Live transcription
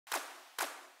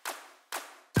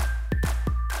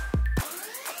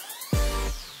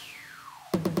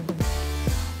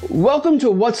Welcome to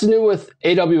What's New with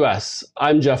AWS.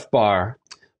 I'm Jeff Barr.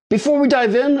 Before we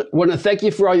dive in, I want to thank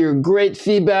you for all your great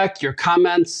feedback, your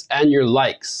comments, and your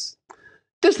likes.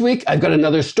 This week, I've got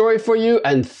another story for you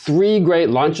and 3 great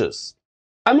launches.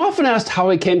 I'm often asked how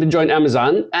I came to join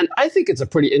Amazon, and I think it's a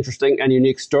pretty interesting and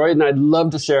unique story, and I'd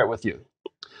love to share it with you.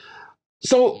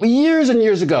 So years and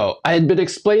years ago, I had been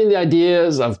explaining the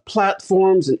ideas of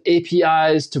platforms and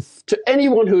APIs to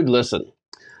anyone who'd listen.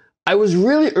 I was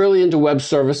really early into web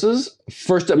services,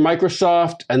 first at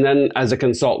Microsoft and then as a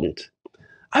consultant.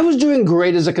 I was doing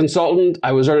great as a consultant.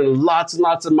 I was earning lots and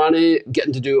lots of money,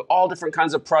 getting to do all different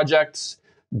kinds of projects,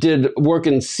 did work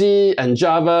in C and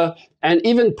Java, and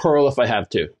even Perl if I have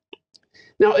to.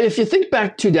 Now, if you think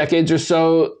back 2 decades or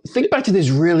so, think back to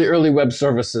these really early web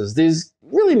services, these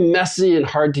really messy and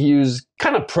hard to use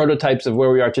kind of prototypes of where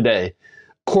we are today.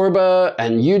 Corba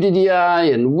and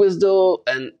UDDI and WSDL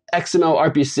and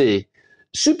XML RPC.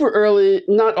 Super early,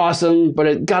 not awesome, but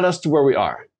it got us to where we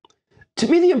are. To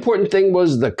me, the important thing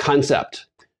was the concept.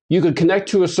 You could connect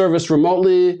to a service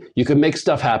remotely, you could make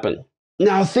stuff happen.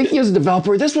 Now, thinking as a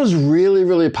developer, this was really,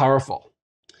 really powerful.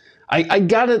 I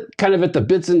got it kind of at the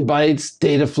bits and bytes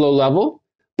data flow level,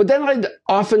 but then I'd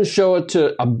often show it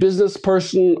to a business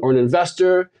person or an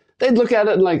investor. They'd look at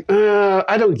it and like,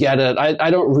 I don't get it.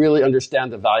 I don't really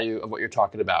understand the value of what you're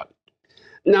talking about.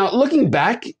 Now, looking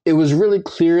back, it was really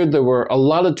clear there were a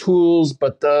lot of tools,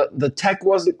 but the tech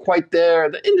wasn't quite there.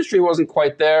 The industry wasn't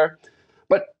quite there.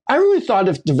 But I really thought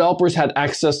if developers had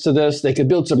access to this, they could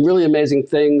build some really amazing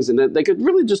things and they could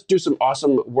really just do some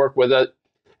awesome work with it.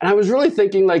 And I was really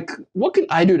thinking, like, what can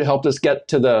I do to help this get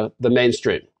to the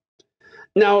mainstream?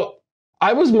 Now,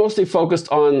 I was mostly focused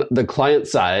on the client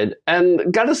side,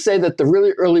 and got to say that the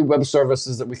really early web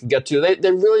services that we could get to,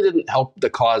 they really didn't help the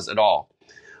cause at all.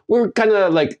 We were kind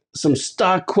of like some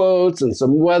stock quotes and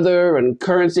some weather and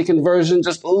currency conversion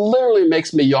just literally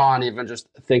makes me yawn even just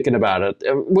thinking about it.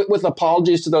 With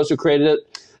apologies to those who created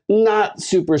it, not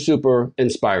super, super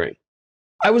inspiring.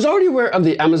 I was already aware of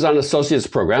the Amazon Associates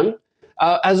program.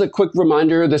 As a quick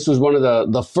reminder, this was one of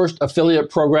the first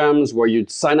affiliate programs where you'd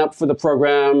sign up for the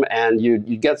program and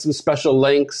you'd get some special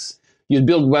links, you'd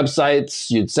build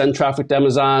websites, you'd send traffic to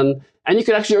Amazon, and you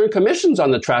could actually earn commissions on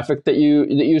the traffic that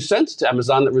you sent to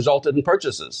Amazon that resulted in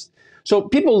purchases. So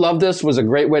people loved this. It was a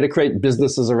great way to create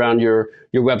businesses around your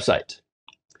website.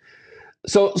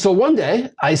 So one day,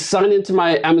 I signed into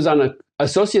my Amazon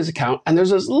Associates account, and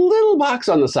there's this little box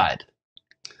on the side.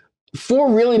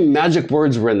 4 really magic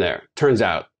words were in there, turns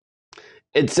out.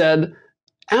 It said,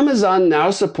 Amazon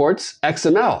now supports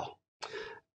XML.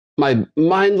 My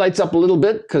mind lights up a little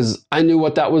bit because I knew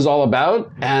what that was all about.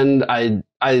 And I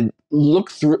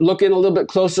look in a little bit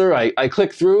closer, I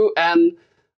click through, and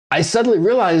I suddenly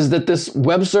realized that this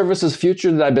web services future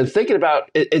that I've been thinking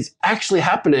about, it's actually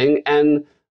happening. And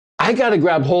I got to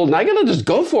grab hold and I got to just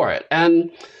go for it. And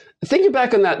thinking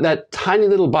back on that tiny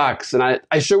little box, and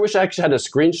I sure wish I actually had a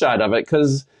screenshot of it,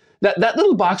 because that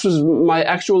little box was my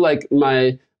actual, like,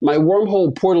 my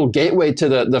wormhole portal gateway to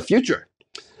the future.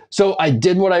 So I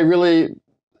did what I really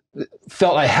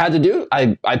felt I had to do.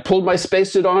 I pulled my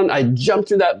spacesuit on, I jumped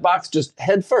through that box just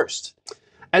head first.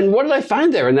 And what did I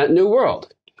find there in that new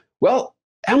world? Well,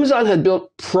 Amazon had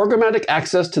built programmatic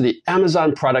access to the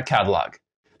Amazon product catalog.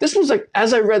 This was like,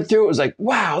 as I read through, it was like,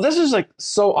 wow, this is like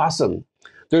so awesome.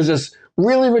 There's this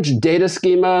really rich data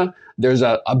schema. There's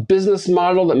a business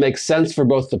model that makes sense for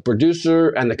both the producer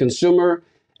and the consumer.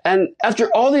 And after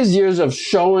all these years of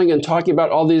showing and talking about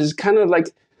all these kind of like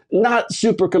not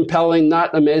super compelling,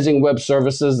 not amazing web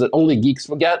services that only geeks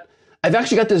will get, I've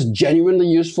actually got this genuinely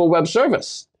useful web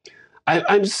service.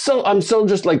 I'm so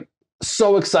just like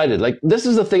so excited. Like, this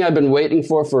is the thing I've been waiting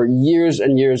for years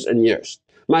and years and years.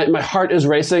 My heart is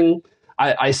racing.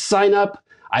 I sign up.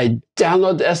 I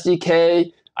download the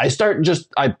SDK.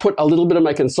 I put a little bit of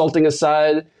my consulting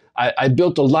aside. I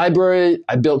built a library.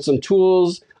 I built some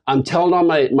tools. I'm telling all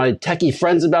my techie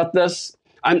friends about this.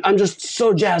 I'm just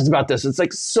so jazzed about this. It's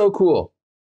like so cool.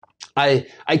 I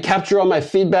capture all my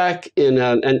feedback in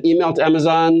an email to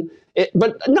Amazon,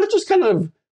 but not just kind of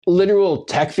literal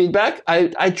tech feedback.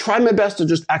 I try my best to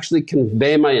just actually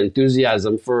convey my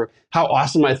enthusiasm for how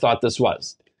awesome I thought this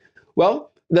was. Well,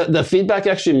 the feedback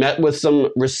actually met with some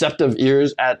receptive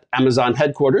ears at Amazon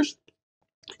headquarters.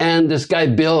 And this guy,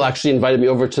 Bill, actually invited me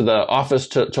over to the office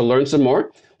to learn some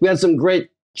more. We had some great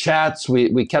chats.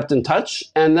 We kept in touch.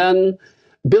 And then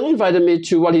Bill invited me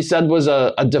to what he said was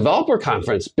a developer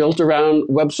conference built around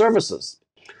web services.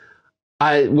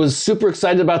 I was super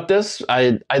excited about this.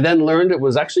 I then learned it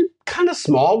was actually kind of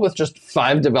small with just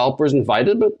 5 developers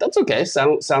invited, but that's okay.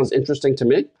 Sounds interesting to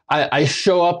me. I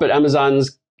show up at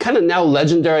Amazon's kind of now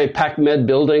legendary PacMed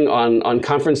building on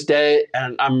conference day,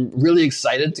 and I'm really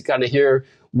excited to kind of hear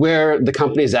where the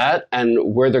company's at and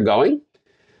where they're going.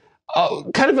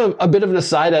 Kind of a bit of an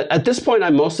aside, at this point, I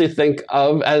mostly think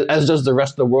of, as does the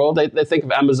rest of the world, they think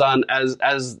of Amazon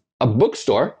as a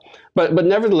bookstore. But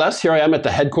nevertheless, here I am at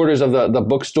the headquarters of the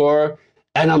bookstore,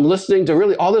 and I'm listening to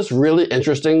really all this really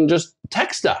interesting just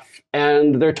tech stuff.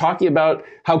 And they're talking about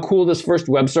how cool this first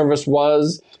web service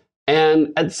was.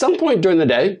 And at some point during the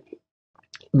day,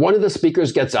 one of the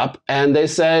speakers gets up and they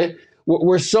say,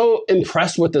 we're so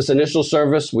impressed with this initial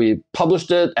service. We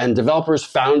published it and developers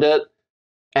found it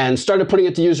and started putting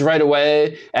it to use right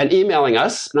away and emailing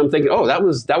us. And I'm thinking, oh, that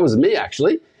was me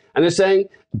actually. And they're saying,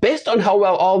 based on how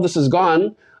well all of this has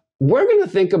gone, we're going to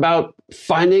think about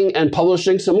finding and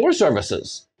publishing some more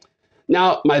services.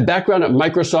 Now, my background at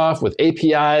Microsoft with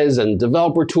APIs and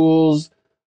developer tools,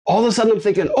 all of a sudden I'm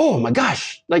thinking, oh my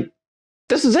gosh, like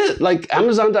this is it. Like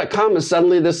Amazon.com is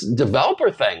suddenly this developer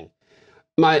thing.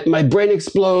 My brain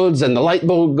explodes and the light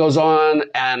bulb goes on,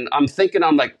 and I'm thinking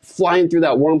I'm like flying through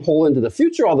that wormhole into the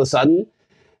future all of a sudden.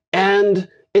 And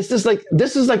it's just like,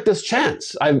 this is like this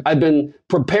chance I've been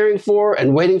preparing for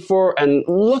and waiting for and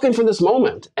looking for this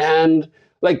moment. And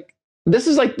like, this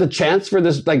is like the chance for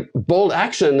this like bold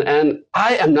action, and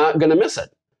I am not going to miss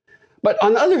it. But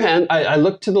on the other hand, I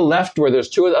look to the left where there's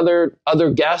two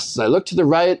other guests. I look to the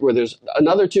right where there's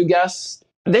another two guests.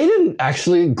 They didn't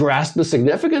actually grasp the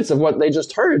significance of what they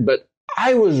just heard, but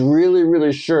I was really,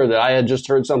 really sure that I had just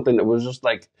heard something that was just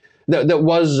like, that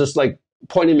was just like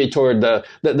pointing me toward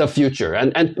the future,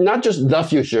 and not just the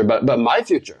future, but my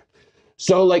future.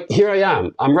 So like, here I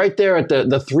am. I'm right there at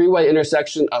the three-way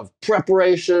intersection of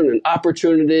preparation and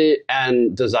opportunity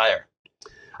and desire.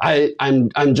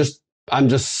 I'm just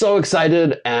so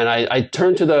excited, and I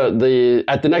turn to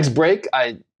at the next break,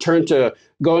 I turn to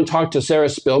go and talk to Sarah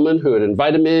Spillman, who had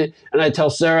invited me, and I tell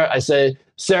Sarah, I say,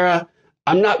 Sarah,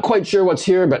 I'm not quite sure what's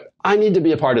here, but I need to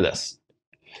be a part of this.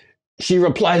 She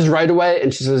replies right away,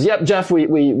 and she says, yep, Jeff,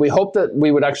 we hope that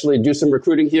we would actually do some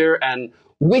recruiting here, and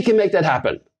we can make that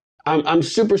happen. I'm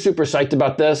super, super psyched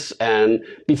about this, and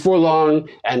before long,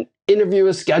 an interview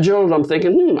is scheduled. I'm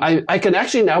thinking, I can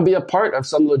actually now be a part of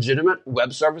some legitimate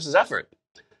web services effort.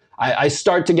 I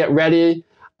start to get ready.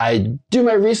 I do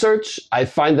my research. I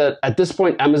find that at this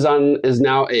point, Amazon is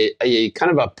now a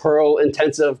kind of a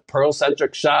Perl-intensive,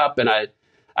 Perl-centric shop, and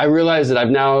I realize that I've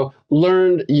now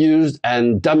learned, used,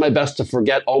 and done my best to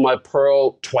forget all my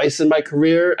Perl twice in my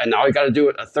career, and now I got to do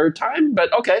it a third time,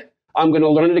 but okay. I'm going to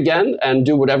learn it again and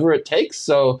do whatever it takes.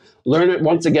 So learn it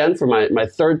once again for my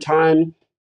third time.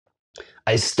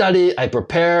 I study, I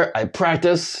prepare, I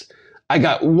practice. I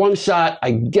got one shot.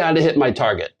 I got to hit my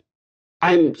target.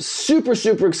 I'm super,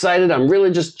 super excited. I'm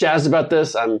really just jazzed about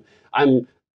this.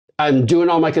 I'm doing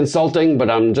all my consulting, but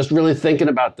I'm just really thinking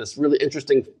about this really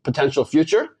interesting potential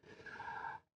future.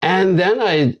 And then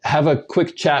I have a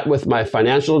quick chat with my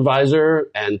financial advisor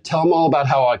and tell him all about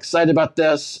how excited about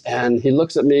this. And he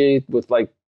looks at me with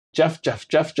like, Jeff.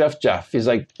 He's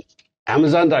like,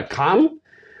 Amazon.com?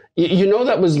 You know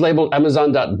that was labeled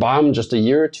Amazon.bomb just a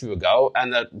year or two ago,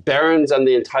 and that Barron's and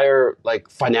the entire like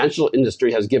financial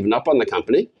industry has given up on the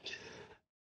company.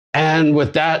 And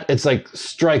with that, it's like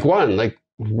strike one. Like,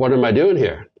 what am I doing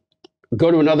here? Go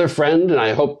to another friend, and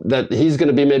I hope that he's going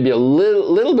to be maybe a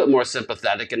little bit more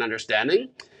sympathetic and understanding.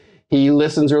 He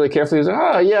listens really carefully. He's like,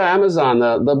 oh, yeah, Amazon,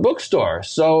 the bookstore.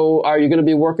 So are you going to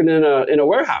be working in a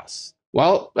warehouse?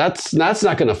 Well, that's not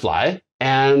going to fly.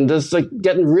 And it's like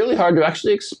getting really hard to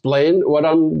actually explain what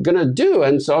I'm going to do.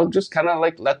 And so I'll just kind of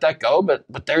like let that go. But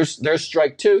there's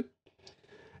strike two.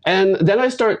 And then I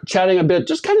start chatting a bit,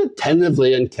 just kind of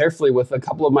tentatively and carefully with a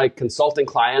couple of my consulting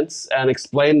clients and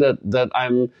explain that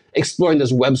I'm exploring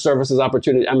this web services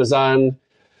opportunity at Amazon.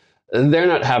 They're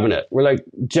not having it. We're like,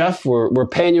 Jeff, we're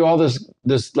paying you all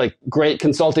this like great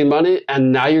consulting money,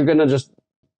 and now you're going to just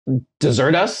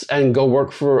desert us and go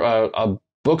work for a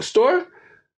bookstore?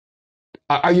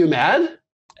 Are you mad?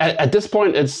 At this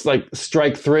point, it's like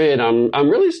strike three, and I'm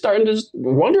really starting to just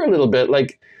wonder a little bit,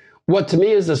 like, what to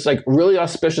me is this like really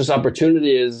auspicious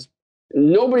opportunity is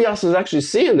nobody else is actually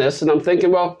seeing this. And I'm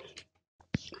thinking, well,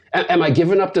 am I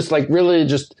giving up this like really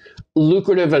just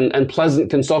lucrative and pleasant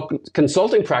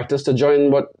consulting practice to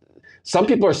join what some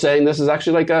people are saying this is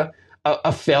actually like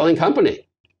a failing company?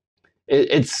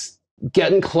 It's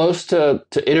getting close to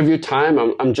interview time.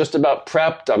 I'm just about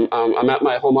prepped. I'm at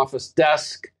my home office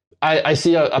desk. I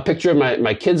see a picture of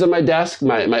my kids on my desk.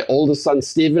 My oldest son,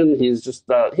 Steven, he's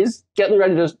getting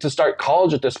ready to start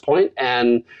college at this point.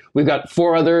 And we've got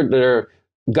 4 other that are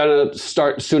going to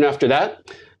start soon after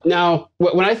that. Now,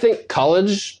 when I think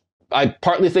college, I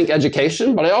partly think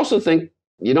education, but I also think,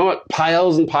 you know what,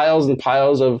 piles and piles and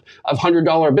piles of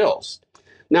 $100 bills.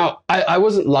 Now, I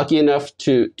wasn't lucky enough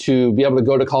to be able to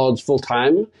go to college full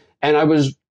time, and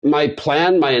my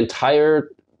plan, my entire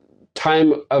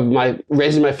time of my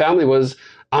raising my family was,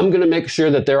 I'm going to make sure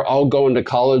that they're all going to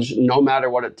college no matter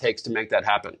what it takes to make that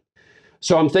happen.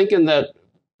 So I'm thinking that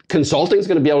consulting is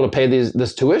going to be able to pay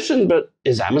this tuition, but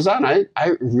is Amazon?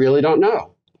 I really don't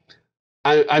know.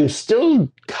 I'm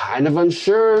still kind of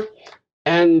unsure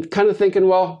and kind of thinking,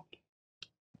 well,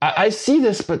 I see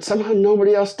this, but somehow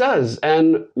nobody else does.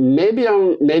 And maybe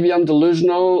I'm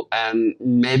delusional, and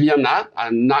maybe I'm not.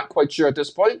 I'm not quite sure at this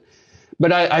point.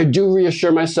 But I do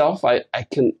reassure myself. I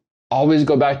can always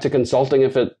go back to consulting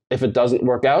if it doesn't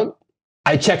work out.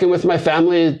 I check in with my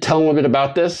family, tell them a bit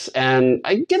about this, and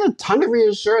I get a ton of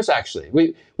reassurance, actually.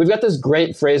 We've got this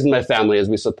great phrase in my family as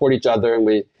we support each other, and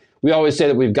we always say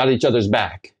that we've got each other's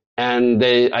back. And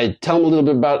I tell them a little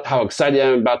bit about how excited I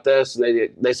am about this, and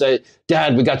they say,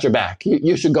 Dad, we got your back.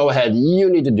 You should go ahead. You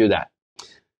need to do that.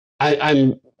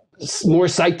 I'm more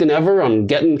psyched than ever. I'm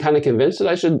getting kind of convinced that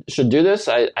I should do this.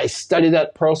 I study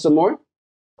that Perl some more.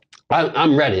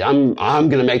 I'm ready. I'm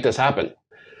going to make this happen.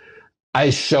 I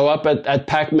show up at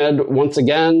PacMed once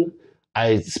again.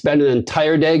 I spend an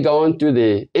entire day going through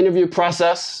the interview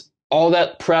process, all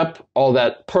that prep, all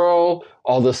that Perl,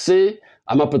 all the C.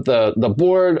 I'm up at the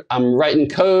board. I'm writing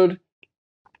code,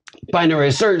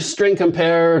 binary search, string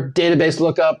compare, database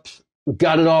lookup,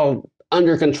 got it all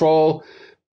under control,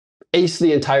 ace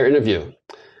the entire interview.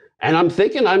 And I'm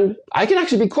thinking I can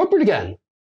actually be corporate again.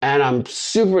 And I'm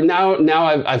super, now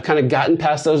I've kind of gotten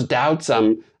past those doubts.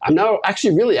 I'm now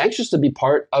actually really anxious to be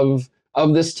part of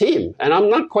this team. And I'm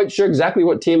not quite sure exactly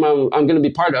what team I'm going to be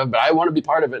part of, but I want to be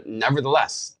part of it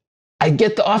nevertheless. I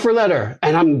get the offer letter,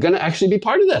 and I'm going to actually be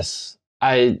part of this.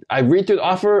 I read through the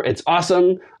offer. It's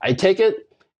awesome. I take it,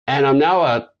 and I'm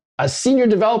now a senior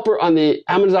developer on the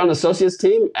Amazon Associates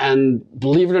team. And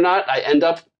believe it or not, I end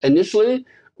up initially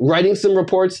writing some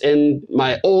reports in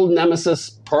my old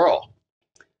nemesis, Perl.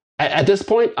 At this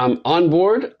point, I'm on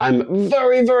board. I'm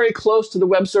very, very close to the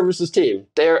web services team.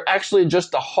 They're actually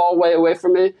just a hallway away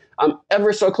from me. I'm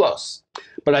ever so close.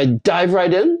 But I dive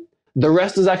right in. The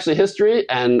rest is actually history,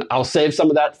 and I'll save some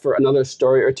of that for another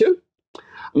story or two.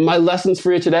 My lessons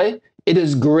for you today: it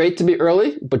is great to be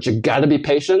early, but you got to be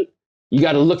patient. You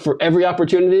got to look for every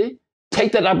opportunity.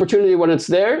 Take that opportunity when it's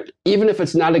there, even if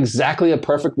it's not exactly a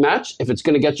perfect match. If it's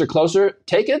going to get you closer,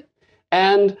 take it.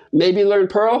 And maybe learn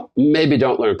Perl, maybe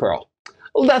don't learn Perl.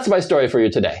 Well, that's my story for you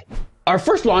today. Our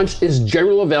first launch is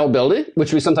general availability,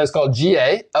 which we sometimes call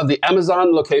GA, of the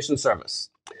Amazon Location Service.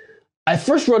 I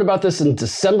first wrote about this in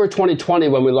December 2020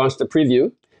 when we launched the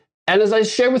preview. And as I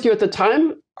shared with you at the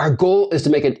time, our goal is to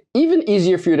make it even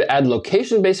easier for you to add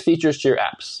location-based features to your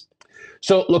apps.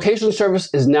 So Location Service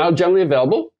is now generally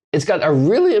available. It's got a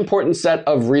really important set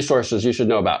of resources you should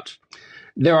know about.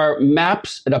 There are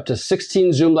maps at up to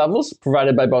 16 zoom levels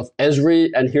provided by both Esri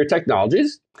and Here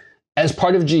Technologies. As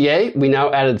part of GA, we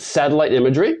now added satellite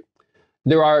imagery.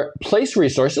 There are place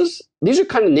resources. These are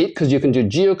kind of neat because you can do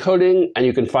geocoding and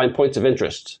you can find points of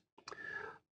interest.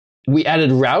 We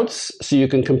added routes so you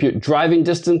can compute driving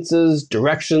distances,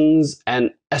 directions,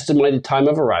 and estimated time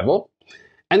of arrival.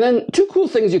 And then two cool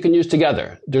things you can use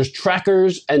together. There's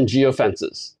trackers and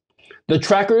geofences. The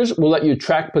trackers will let you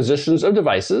track positions of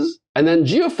devices, and then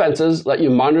geofences let you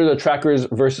monitor the trackers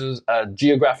versus a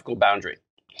geographical boundary.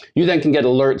 You then can get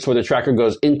alerts where the tracker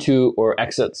goes into or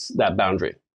exits that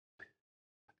boundary.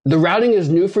 The routing is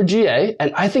new for GA,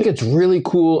 and I think it's really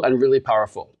cool and really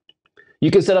powerful.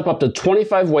 You can set up to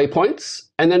 25 waypoints,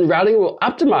 and then routing will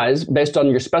optimize based on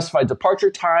your specified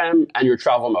departure time and your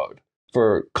travel mode,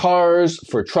 for cars,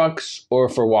 for trucks, or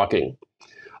for walking.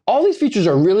 All these features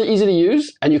are really easy to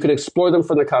use, and you can explore them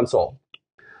from the console.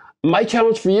 My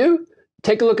challenge for you: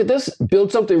 take a look at this,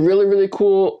 build something really, really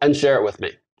cool, and share it with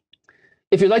me.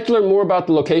 If you'd like to learn more about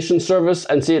the location service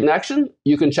and see it in action,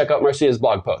 you can check out Marcia's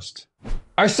blog post.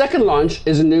 Our second launch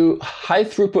is a new high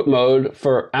throughput mode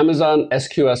for Amazon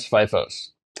SQS FIFOs.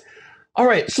 All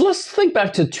right, so let's think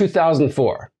back to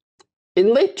 2004.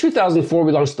 In late 2004,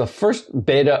 we launched the first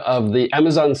beta of the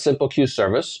Amazon Simple Queue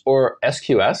service, or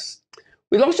SQS.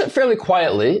 We launched it fairly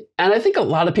quietly, and I think a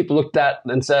lot of people looked at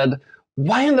it and said,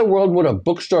 why in the world would a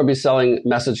bookstore be selling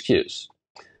message queues?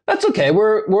 That's okay.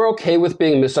 We're okay with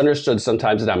being misunderstood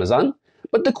sometimes at Amazon.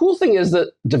 But the cool thing is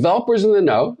that developers in the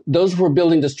know, those who are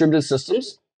building distributed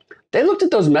systems, they looked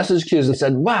at those message queues and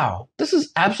said, wow, this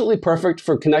is absolutely perfect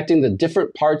for connecting the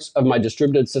different parts of my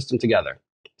distributed system together.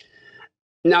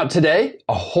 Now today,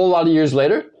 a whole lot of years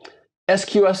later,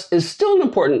 SQS is still an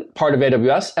important part of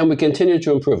AWS, and we continue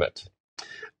to improve it.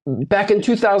 Back in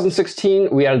 2016,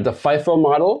 we added the FIFO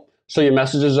model, so your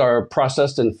messages are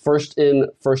processed in,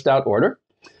 first out order.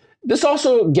 This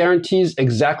also guarantees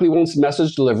exactly once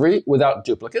message delivery without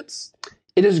duplicates.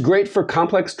 It is great for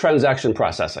complex transaction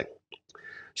processing.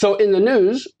 So in the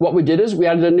news, what we did is we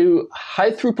added a new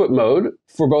high throughput mode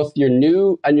for both your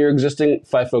new and your existing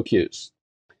FIFO queues.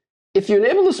 If you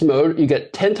enable this mode, you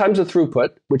get 10 times the throughput,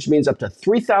 which means up to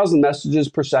 3,000 messages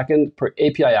per second per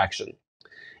API action.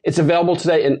 It's available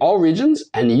today in all regions,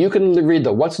 and you can read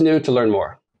the What's New to learn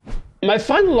more. My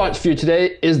final launch for you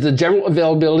today is the general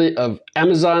availability of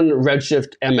Amazon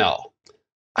Redshift ML.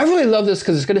 I really love this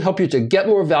because it's going to help you to get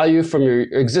more value from your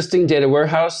existing data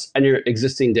warehouse and your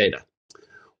existing data.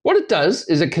 What it does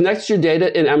is it connects your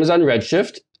data in Amazon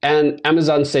Redshift and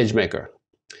Amazon SageMaker.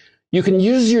 You can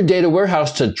use your data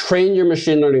warehouse to train your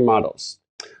machine learning models.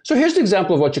 So here's an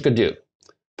example of what you could do.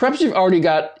 Perhaps you've already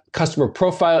got customer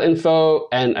profile info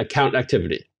and account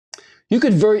activity. You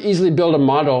could very easily build a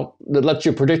model that lets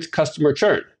you predict customer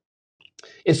churn.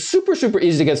 It's super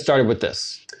easy to get started with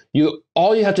this.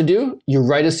 All you have to do, you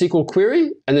write a SQL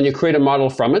query, and then you create a model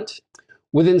from it.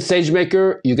 Within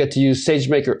SageMaker, you get to use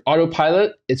SageMaker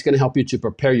Autopilot. It's going to help you to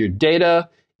prepare your data.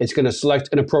 It's going to select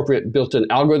an appropriate built-in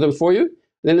algorithm for you.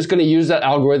 Then it's going to use that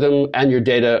algorithm and your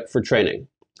data for training.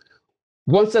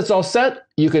 Once that's all set,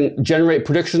 you can generate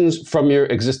predictions from your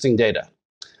existing data.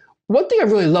 One thing I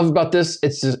really love about this,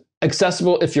 it's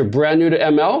accessible if you're brand new to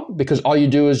ML, because all you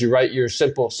do is you write your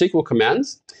simple SQL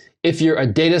commands. If you're a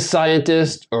data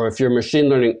scientist or if you're a machine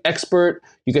learning expert,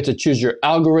 you get to choose your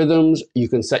algorithms, you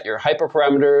can set your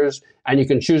hyperparameters, and you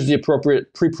can choose the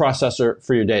appropriate preprocessor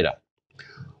for your data.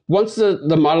 Once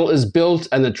the model is built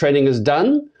and the training is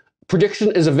done,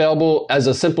 prediction is available as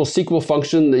a simple SQL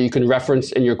function that you can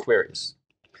reference in your queries.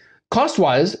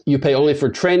 Cost-wise, you pay only for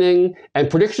training, and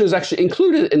prediction is actually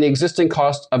included in the existing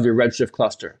cost of your Redshift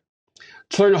cluster.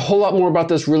 To learn a whole lot more about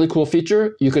this really cool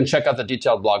feature, you can check out the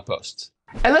detailed blog posts.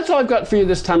 And that's all I've got for you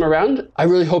this time around. I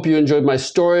really hope you enjoyed my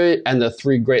story and the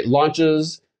 3 great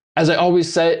launches. As I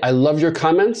always say, I love your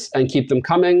comments and keep them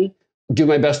coming. Do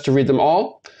my best to read them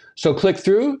all. So click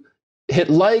through, hit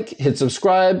like, hit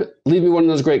subscribe, leave me one of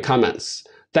those great comments.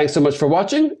 Thanks so much for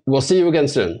watching. We'll see you again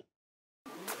soon.